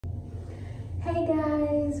Hey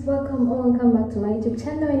guys, welcome back to my YouTube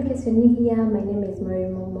channel. In case you're new here, my name is Mary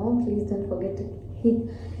Momo. Please don't forget to hit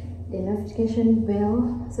the notification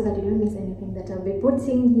bell so that you don't miss anything that I'll be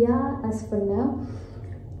putting here. As for now,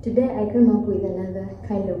 today I came up with another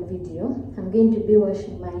kind of video. I'm going to be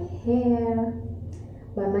washing my hair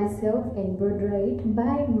by myself and embroider it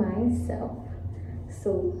by myself.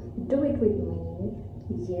 So do it with me.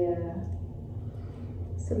 Yeah.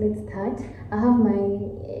 So let's start. I have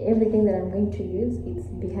everything that I'm going to use. It's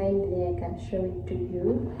behind there. I can show it to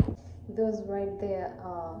you. Those right there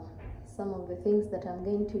are some of the things that I'm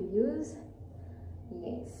going to use.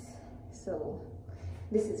 Yes. So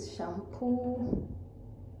this is shampoo.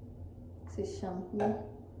 This is shampoo.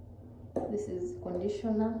 This is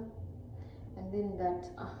conditioner. And then that,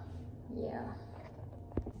 yeah.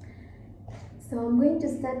 So I'm going to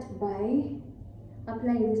start by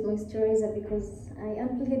applying this moisturizer because I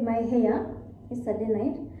unplugged my hair yesterday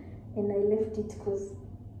night and I left it because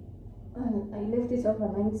I left it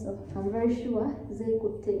overnight, so I'm very sure they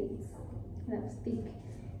could tell it's kind of thick.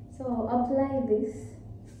 So I'll apply this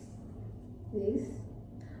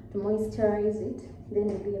to moisturize it, then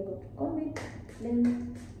you'll be able to comb it,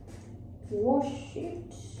 then wash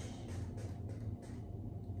it.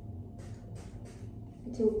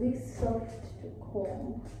 It will be soft to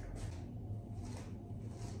comb.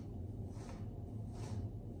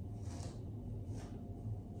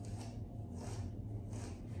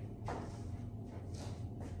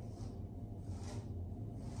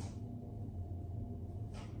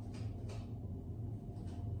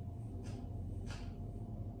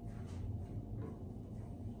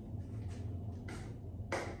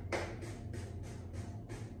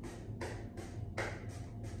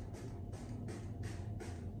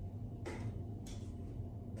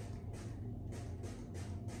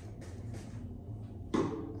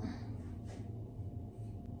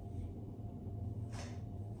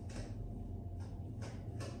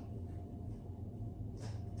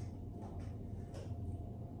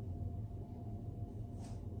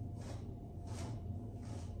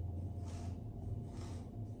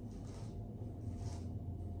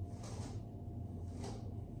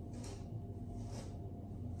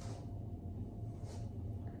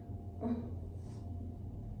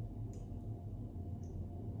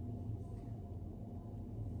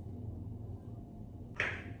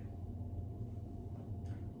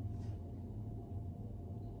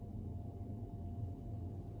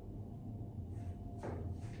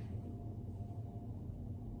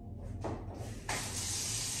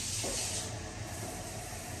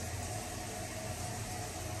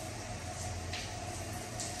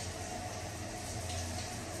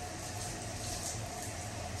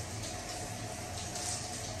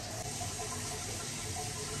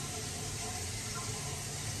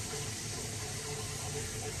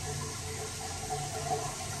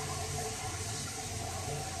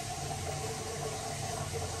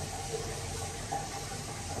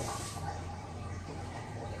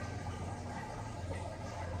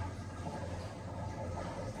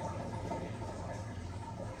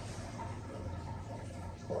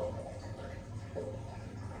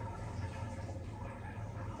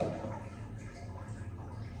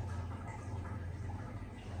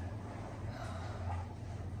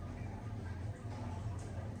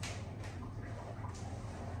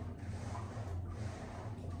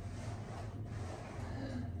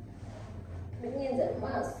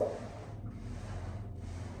 Muscle.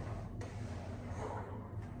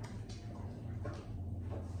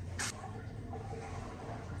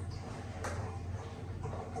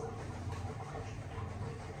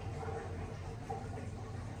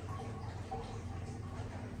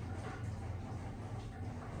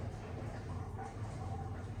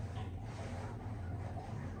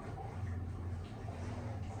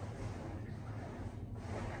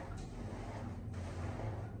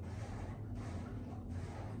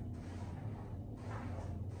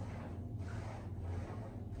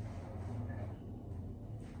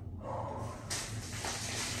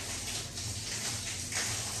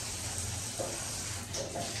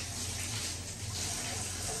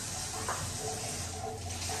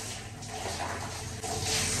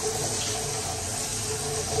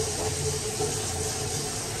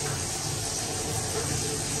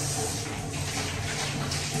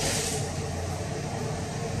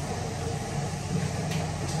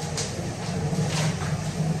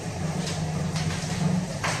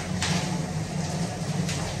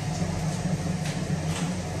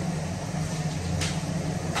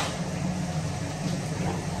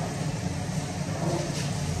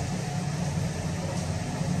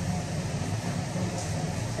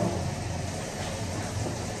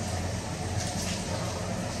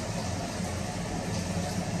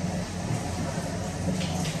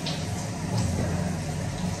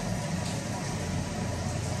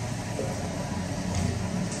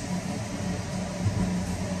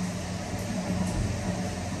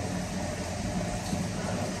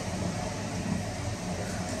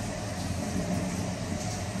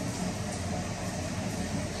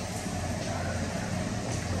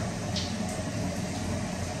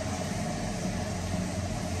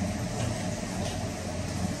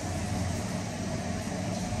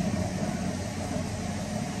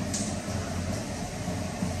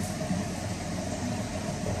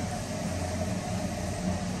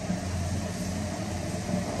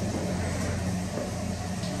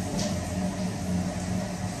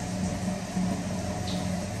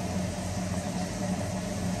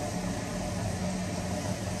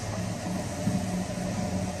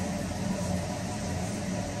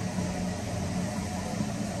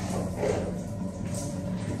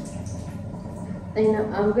 And now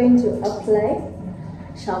I'm going to apply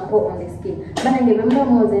shampoo on the skin. But I remember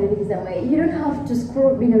more than you don't have to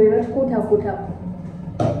screw in a way to put up.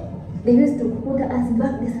 They used to put us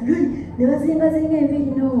back the salon. They were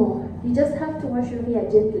saying, no. You just have to wash your hair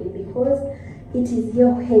gently because it is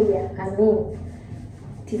your hair. I mean,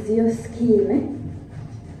 it is your skin.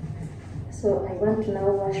 So I want to now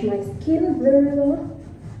wash my skin very well.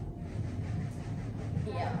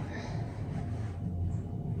 Yeah.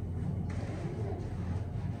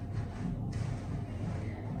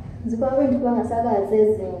 When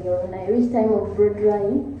I reach time of blow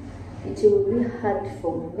drying, it will be hard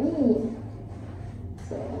for me.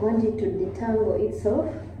 So I want it to detangle itself.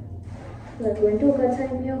 So that when took a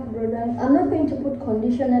time here, blow drying, I'm not going to put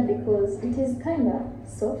conditioner because it is kinda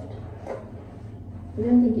soft. I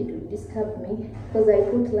don't think it will disturb me because I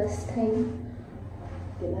put last time.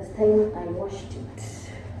 The last time I washed it.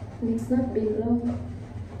 It's not been long.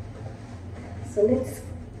 So let's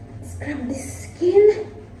scrub the skin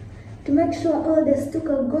to make sure all the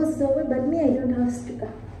stucco goes away, but me, I don't have stucco.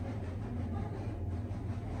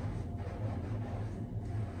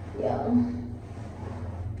 Yeah.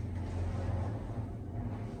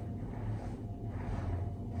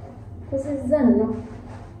 This is no.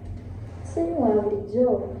 See what the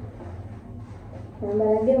job. I'm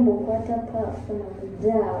again quarter part from the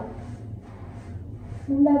job.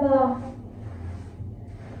 Never.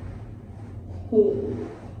 Hey,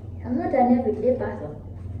 I'm not an everyday person.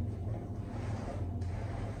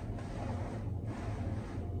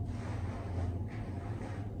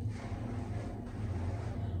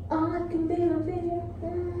 I can be a video.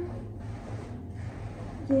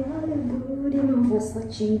 Yeah, I'm good enough for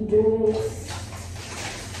such a dress.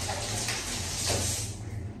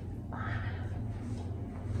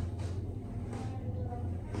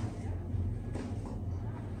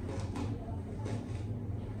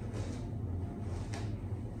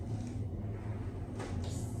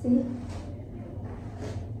 See?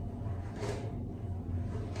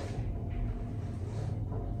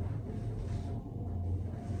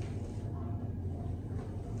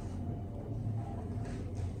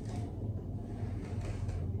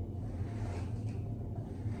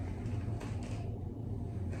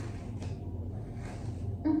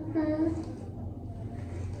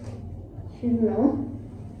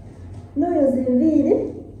 No, you're the video.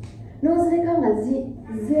 No, the camera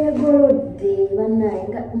zegolo de banaye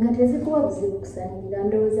ngateze kuba buzibu kusanira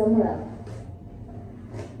ndowooza mulaba.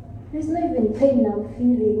 There's not even pain I'm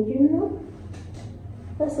feeling, you know.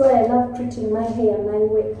 That's why I love treating my hair my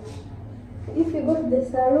way. If you go to the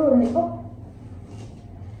salon,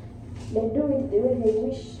 they do it the way they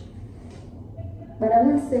wish. But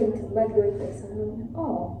I'm not saying it's bad going to the salon.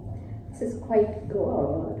 Oh, this is quite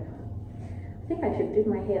good. I think I should do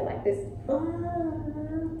my hair like this.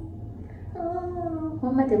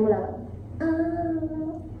 Mama temula.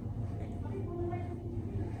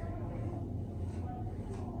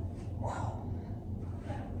 Wow.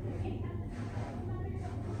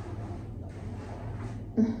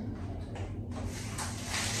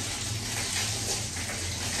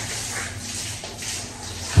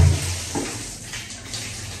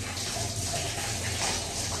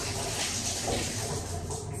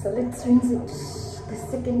 So let's rinse it the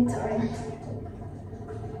second time.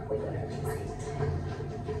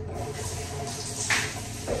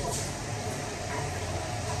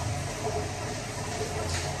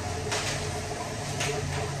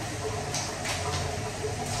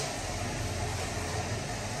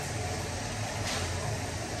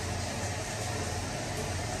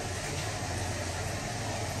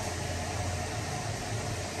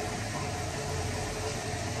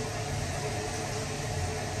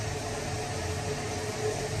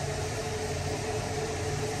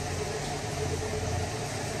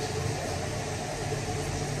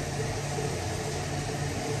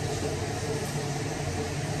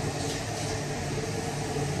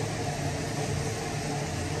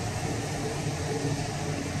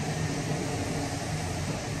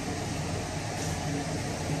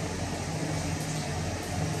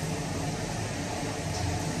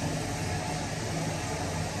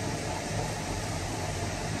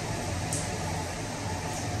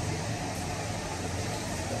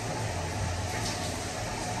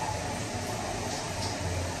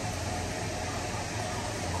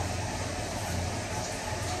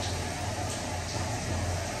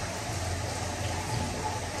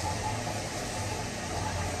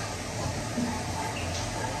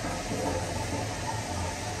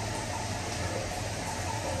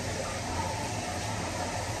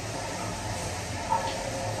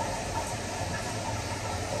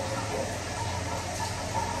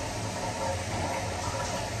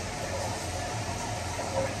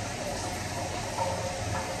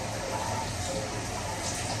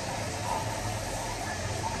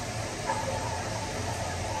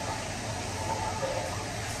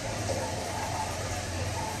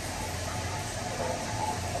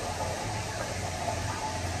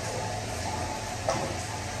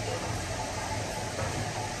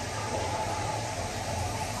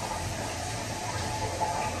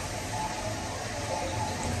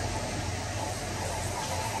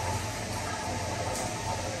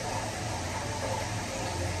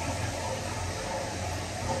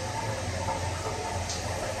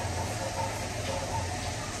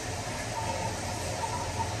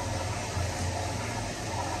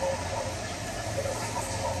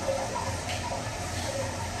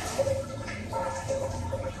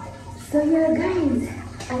 So yeah guys,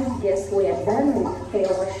 I guess we are done with hair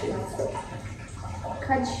washing, so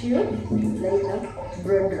catch you later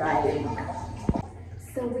blow drying.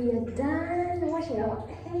 So we are done washing our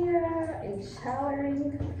hair and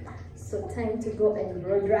showering, so time to go and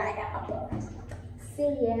blow dry up.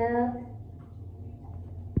 See ya.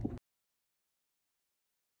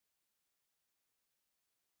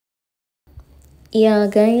 Yeah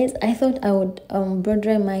guys, I thought I would blow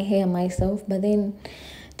dry my hair myself, but then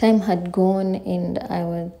time had gone and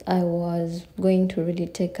I was going to really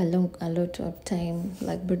take a lot of time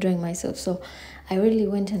like blow drying myself, so I really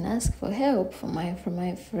went and asked for help from my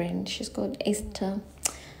friend. She's called Esther,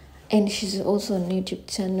 and she's also on YouTube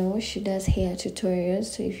channel. She does hair tutorials,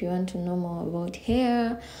 so if you want to know more about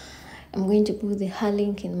hair, I'm going to put her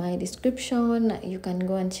link in my description. You can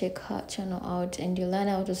go and check her channel out, and you learn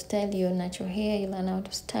how to style your natural hair. You learn how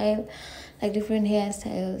to style like different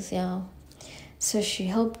hairstyles. Yeah, so she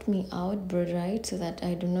helped me out blow dry so that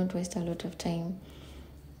I do not waste a lot of time.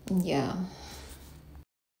 Yeah,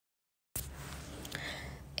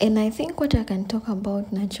 and I think what I can talk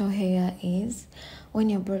about natural hair is when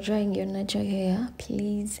you're blow drying your natural hair,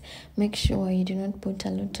 please make sure you do not put a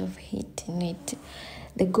lot of heat in it.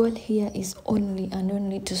 The goal here is only and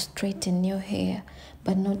only to straighten your hair,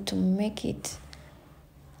 but not to make it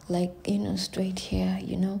like, straight hair.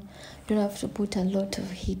 You don't have to put a lot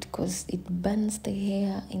of heat because it burns the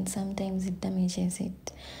hair and sometimes it damages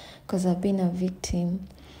it, because I've been a victim.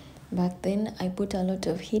 Back then I put a lot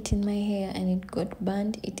of heat in my hair and it got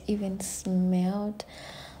burnt. It even smelled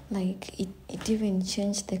like it even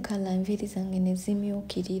changed the color.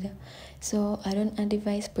 So I don't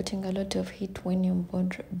advise putting a lot of heat when you're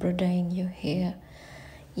blow drying your hair.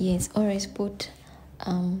 Yes, always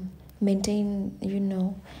maintain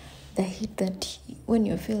the heat that when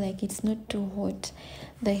you feel like it's not too hot,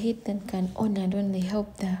 the heat that can only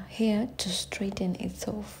help the hair to straighten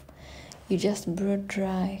itself. You just blow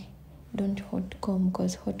dry, don't hot comb,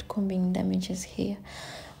 because hot combing damages hair,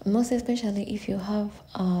 most especially if you have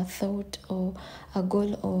a thought or a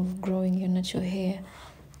goal of growing your natural hair.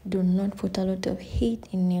 Do not put a lot of heat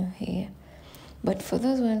in your hair. But for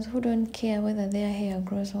those ones who don't care whether their hair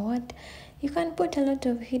grows or what, you can put a lot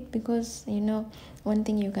of heat, because one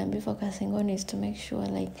thing you can be focusing on is to make sure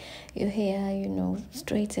like your hair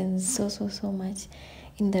straightens so much,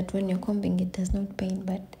 in that when you're combing it does not pain.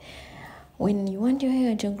 But when you want your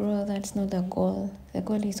hair to grow, that's not the goal. The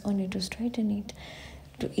goal is only to straighten it,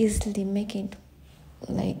 to easily make it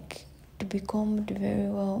like to be combed very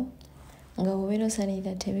well.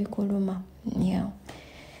 Yeah,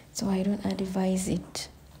 so I don't advise it.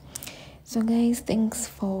 So guys, thanks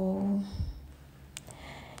for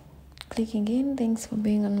clicking in, thanks for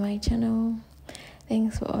being on my channel,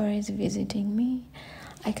 thanks for always visiting me.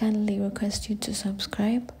 I kindly request you to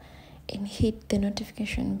subscribe and hit the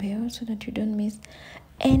notification bell so that you don't miss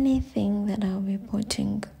anything that I'll be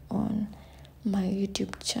putting on my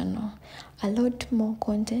YouTube channel. A lot more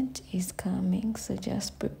content is coming, so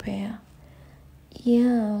just prepare.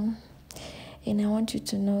 Yeah, and I want you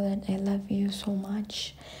to know that I love you so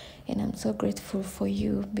much, and I'm so grateful for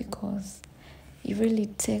you, because you really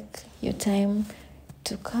take your time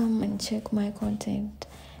to come and check my content.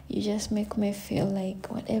 You just make me feel like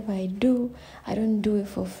whatever I do, I don't do it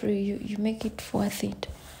for free. You make it worth it.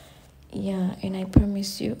 Yeah, and I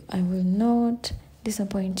promise you I will not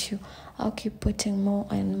disappoint you. I'll keep putting more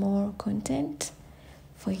and more content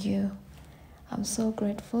for you. I'm so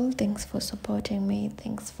grateful. Thanks for supporting me.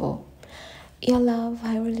 Thanks for your love.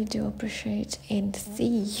 I really do appreciate, and see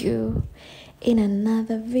you in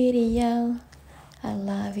another video. I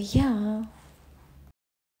love you.